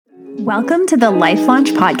Welcome to the Life Launch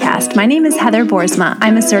Podcast. My name is Heather Boersma.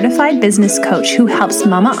 I'm a certified business coach who helps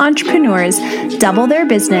mama entrepreneurs double their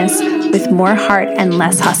business with more heart and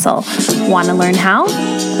less hustle. Want to learn how?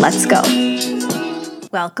 Let's go.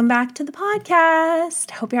 Welcome back to the podcast.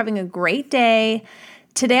 Hope you're having a great day.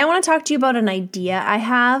 Today I want to talk to you about an idea I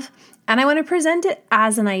have, and I want to present it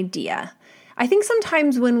as an idea. I think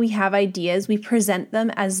sometimes when we have ideas, we present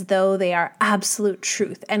them as though they are absolute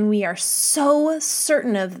truth and we are so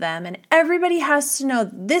certain of them, and everybody has to know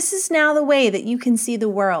this is now the way that you can see the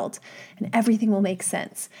world and everything will make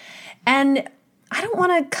sense. And I don't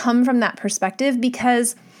want to come from that perspective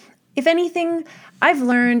because, if anything, I've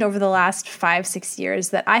learned over the last 5-6 years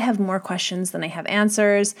that I have more questions than I have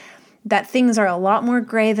answers, that things are a lot more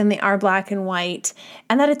gray than they are black and white,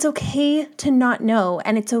 and that it's okay to not know,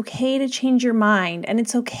 and it's okay to change your mind, and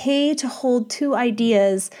it's okay to hold two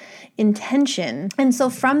ideas in tension. And so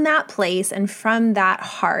from that place and from that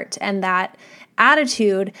heart and that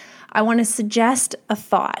attitude, I want to suggest a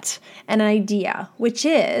thought and an idea, which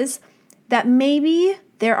is that maybe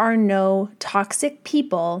there are no toxic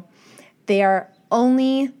people. They are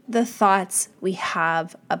only the thoughts we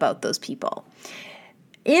have about those people.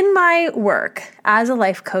 In my work as a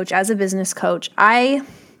life coach, as a business coach, I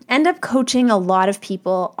end up coaching a lot of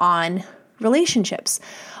people on relationships,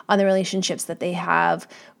 on the relationships that they have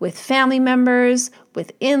with family members,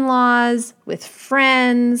 with in-laws, with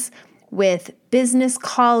friends, with business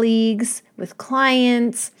colleagues, with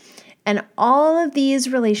clients. And all of these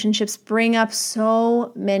relationships bring up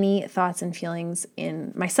so many thoughts and feelings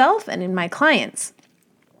in myself and in my clients.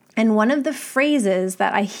 And one of the phrases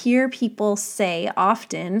that I hear people say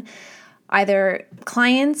often, either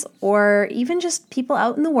clients or even just people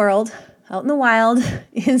out in the world, out in the wild,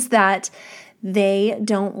 is that they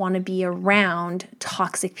don't want to be around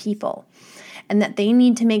toxic people, and that they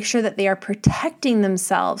need to make sure that they are protecting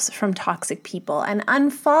themselves from toxic people and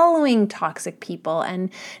unfollowing toxic people and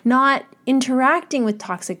not interacting with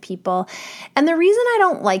toxic people. And the reason I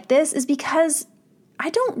don't like this is because I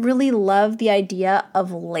don't really love the idea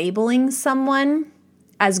of labeling someone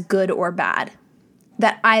as good or bad,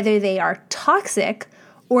 that either they are toxic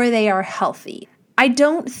or they are healthy. I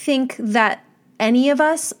don't think that any of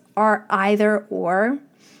us are either or.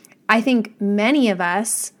 I think many of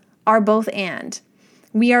us are both and.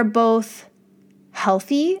 We are both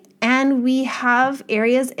healthy and we have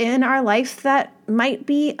areas in our life that might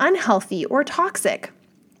be unhealthy or toxic.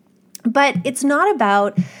 But it's not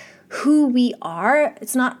about who we are.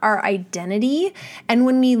 It's not our identity. And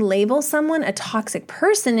when we label someone a toxic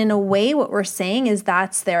person, in a way, what we're saying is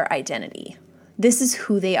that's their identity. This is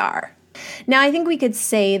who they are. Now, I think we could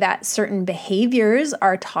say that certain behaviors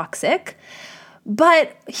are toxic,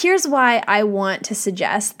 but here's why I want to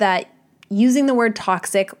suggest that using the word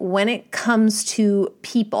toxic when it comes to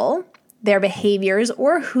people, their behaviors,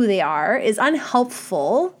 or who they are is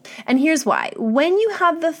unhelpful. And here's why. When you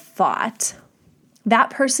have the thought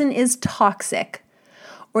that person is toxic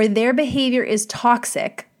or their behavior is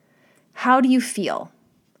toxic, how do you feel?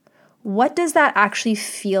 What does that actually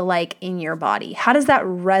feel like in your body? How does that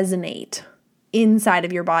resonate inside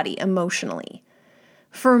of your body emotionally?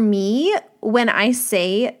 For me, when I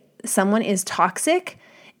say someone is toxic,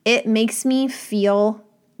 it makes me feel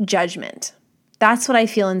judgment. That's what I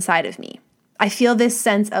feel inside of me. I feel this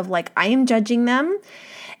sense of like I am judging them.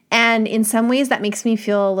 And in some ways, that makes me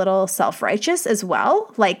feel a little self-righteous as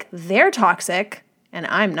well, like they're toxic and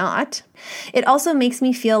I'm not. It also makes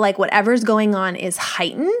me feel like whatever's going on is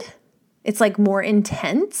heightened. It's like more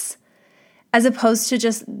intense, as opposed to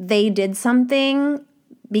just they did something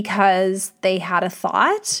because they had a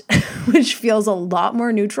thought, which feels a lot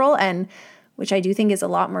more neutral and which I do think is a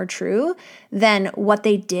lot more true, than what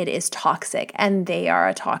they did is toxic and they are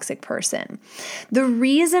a toxic person. The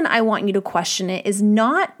reason I want you to question it is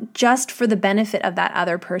not just for the benefit of that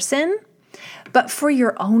other person, but for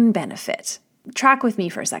your own benefit. Track with me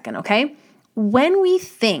for a second, okay? When we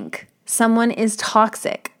think someone is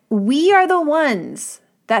toxic, we are the ones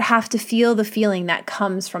that have to feel the feeling that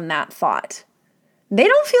comes from that thought. They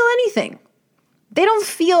don't feel anything. They don't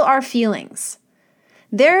feel our feelings.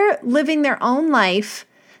 They're living their own life,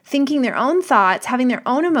 thinking their own thoughts, having their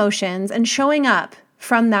own emotions, and showing up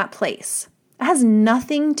from that place. It has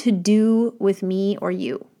nothing to do with me or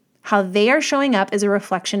you. How they are showing up is a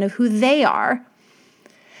reflection of who they are.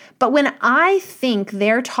 But when I think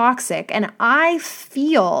they're toxic and I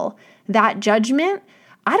feel that judgment,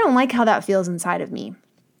 I don't like how that feels inside of me.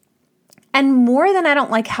 And more than I don't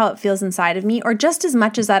like how it feels inside of me, or just as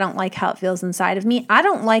much as I don't like how it feels inside of me, I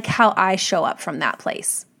don't like how I show up from that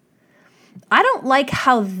place. I don't like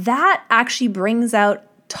how that actually brings out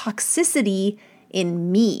toxicity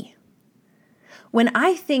in me. When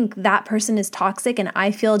I think that person is toxic and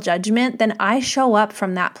I feel judgment, then I show up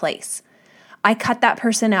from that place. I cut that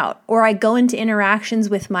person out, or I go into interactions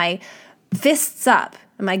with my fists up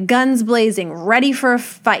and my guns blazing, ready for a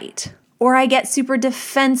fight. Or I get super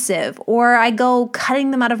defensive, or I go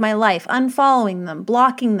cutting them out of my life, unfollowing them,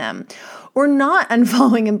 blocking them, or not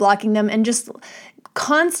unfollowing and blocking them, and just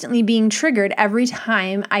constantly being triggered every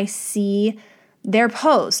time I see their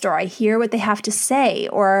post, or I hear what they have to say,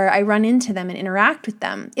 or I run into them and interact with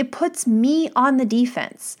them. It puts me on the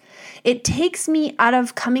defense. It takes me out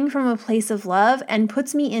of coming from a place of love and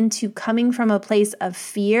puts me into coming from a place of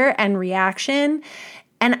fear and reaction.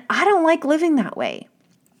 And I don't like living that way.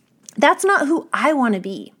 That's not who I want to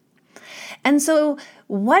be. And so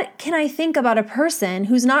what can I think about a person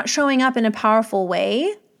who's not showing up in a powerful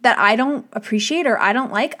way that I don't appreciate or I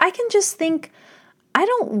don't like? I can just think, I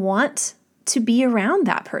don't want to be around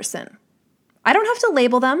that person. I don't have to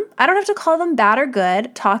label them. I don't have to call them bad or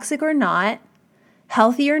good, toxic or not,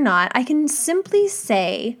 healthy or not. I can simply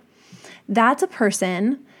say that's a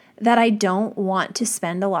person that I don't want to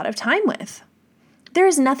spend a lot of time with. There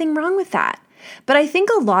is nothing wrong with that. But I think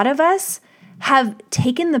a lot of us have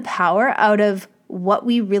taken the power out of what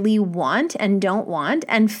we really want and don't want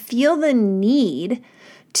and feel the need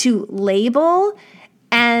to label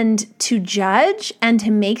and to judge and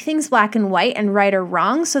to make things black and white and right or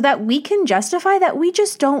wrong so that we can justify that we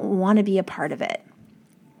just don't want to be a part of it.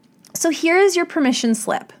 So here is your permission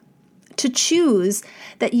slip to choose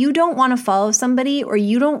that you don't want to follow somebody, or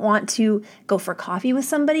you don't want to go for coffee with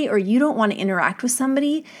somebody, or you don't want to interact with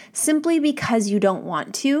somebody simply because you don't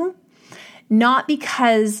want to, not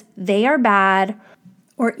because they are bad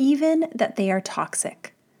or even that they are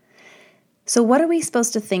toxic. So what are we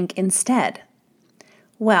supposed to think instead?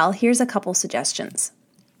 Well, here's a couple suggestions.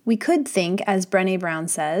 We could think, as Brené Brown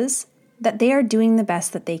says, that they are doing the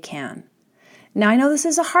best that they can. Now, I know this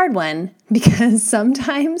is a hard one because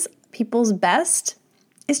sometimes people's best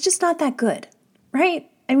is just not that good, right?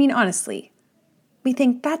 I mean, honestly, we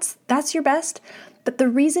think that's your best. But the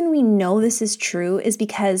reason we know this is true is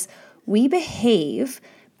because we behave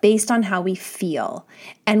based on how we feel,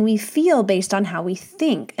 and we feel based on how we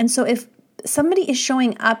think. And so if somebody is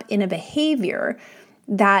showing up in a behavior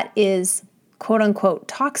that is quote unquote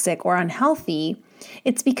toxic or unhealthy,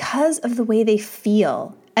 it's because of the way they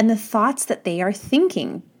feel and the thoughts that they are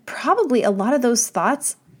thinking. Probably a lot of those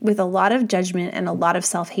thoughts with a lot of judgment and a lot of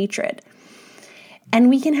self-hatred. And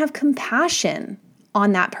we can have compassion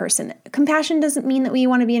on that person. Compassion doesn't mean that we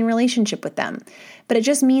want to be in relationship with them, but it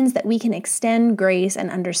just means that we can extend grace and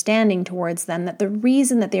understanding towards them, that the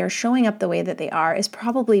reason that they are showing up the way that they are is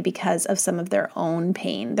probably because of some of their own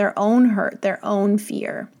pain, their own hurt, their own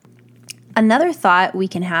fear. Another thought we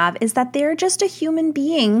can have is that they're just a human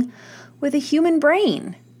being with a human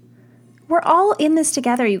brain. We're all in this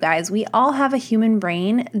together, you guys. We all have a human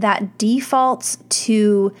brain that defaults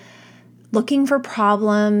to looking for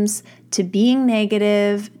problems, to being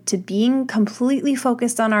negative, to being completely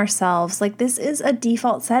focused on ourselves. Like, this is a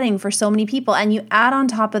default setting for so many people. And you add on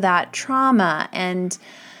top of that trauma and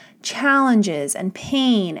challenges and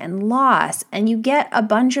pain and loss, and you get a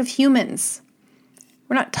bunch of humans.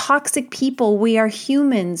 We're not toxic people. We are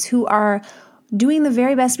humans who are doing the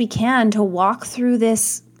very best we can to walk through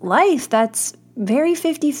this life that's very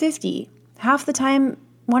 50-50. Half the time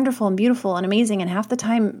wonderful and beautiful and amazing, and half the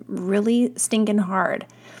time really stinking hard.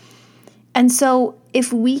 And so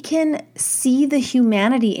if we can see the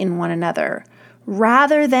humanity in one another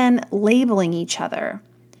rather than labeling each other,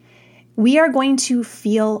 we are going to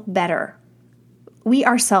feel better. We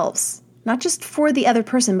ourselves, not just for the other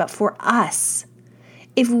person, but for us.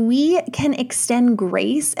 If we can extend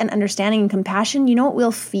grace and understanding and compassion, you know what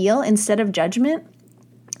we'll feel instead of judgment?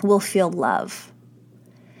 We'll feel love.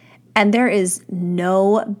 And there is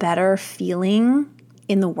no better feeling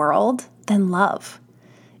in the world than love.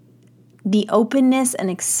 The openness and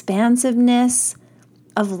expansiveness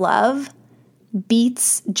of love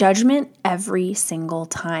beats judgment every single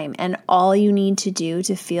time. And all you need to do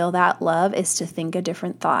to feel that love is to think a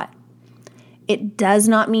different thought. It does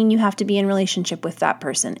not mean you have to be in relationship with that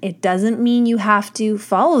person. It doesn't mean you have to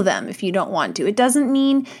follow them if you don't want to. It doesn't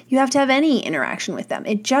mean you have to have any interaction with them.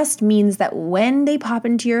 It just means that when they pop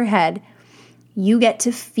into your head, you get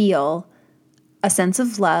to feel a sense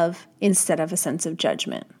of love instead of a sense of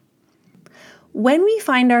judgment. When we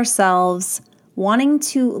find ourselves wanting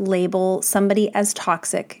to label somebody as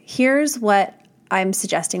toxic, here's what I'm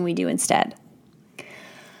suggesting we do instead.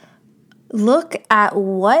 Look at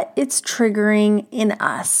what it's triggering in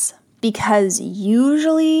us. because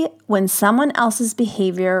usually when someone else's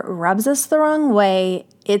behavior rubs us the wrong way,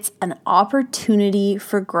 it's an opportunity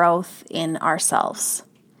for growth in ourselves.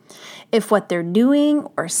 If what they're doing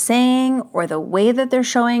or saying or the way that they're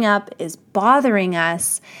showing up is bothering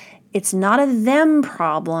us, it's not a them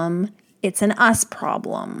problem, it's an us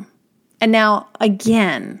problem. And now,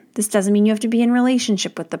 again, this doesn't mean you have to be in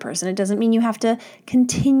relationship with the person. It doesn't mean you have to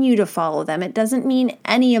continue to follow them. It doesn't mean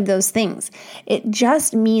any of those things. It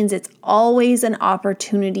just means it's always an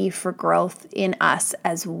opportunity for growth in us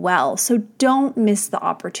as well. So don't miss the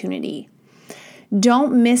opportunity.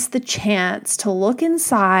 Don't miss the chance to look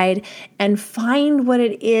inside and find what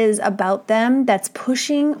it is about them that's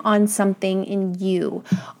pushing on something in you.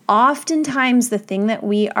 Oftentimes, the thing that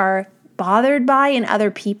we are bothered by in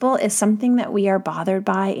other people is something that we are bothered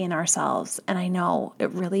by in ourselves. And I know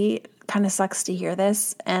it really kind of sucks to hear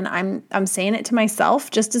this, and I'm saying it to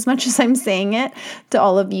myself just as much as I'm saying it to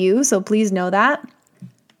all of you, so please know that.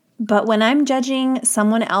 But when I'm judging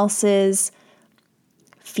someone else's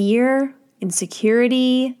fear,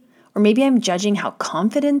 insecurity, or maybe I'm judging how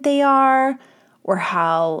confident they are or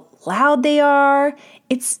how loud they are,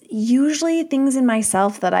 it's usually things in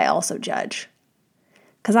myself that I also judge.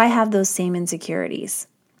 Because I have those same insecurities,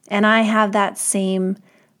 and I have that same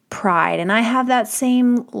pride, and I have that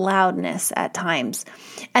same loudness at times.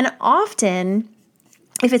 And often,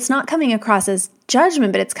 if it's not coming across as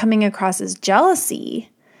judgment, but it's coming across as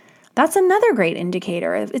jealousy, that's another great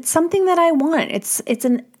indicator. It's something that I want. It's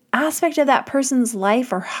an aspect of that person's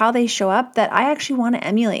life or how they show up that I actually want to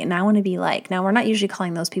emulate and I want to be like. Now, we're not usually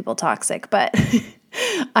calling those people toxic, but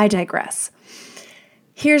I digress.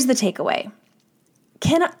 Here's the takeaway.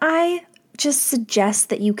 Can I just suggest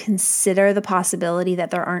that you consider the possibility that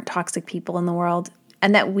there aren't toxic people in the world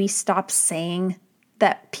and that we stop saying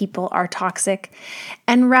that people are toxic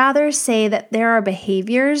and rather say that there are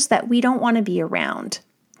behaviors that we don't want to be around?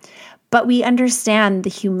 But we understand the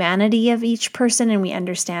humanity of each person and we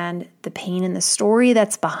understand the pain and the story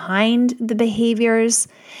that's behind the behaviors.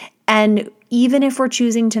 And even if we're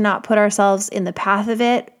choosing to not put ourselves in the path of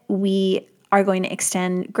it, we are going to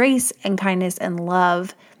extend grace and kindness and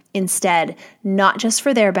love instead, not just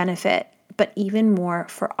for their benefit, but even more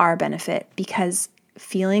for our benefit, because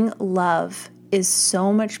feeling love is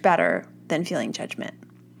so much better than feeling judgment.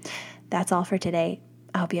 That's all for today.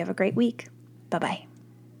 I hope you have a great week. Bye-bye.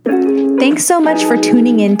 Thanks so much for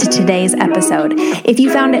tuning in to today's episode. If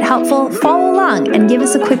you found it helpful, follow along and give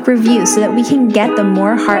us a quick review so that we can get the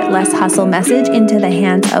More Heart, Less Hustle message into the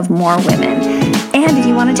hands of more women. And if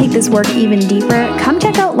you want to take this work even deeper, come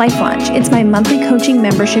check out Life Launch. It's my monthly coaching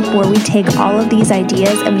membership where we take all of these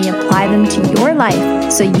ideas and we apply them to your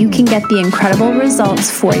life so you can get the incredible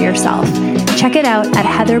results for yourself. Check it out at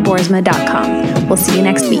heatherboersma.com. We'll see you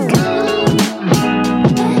next week.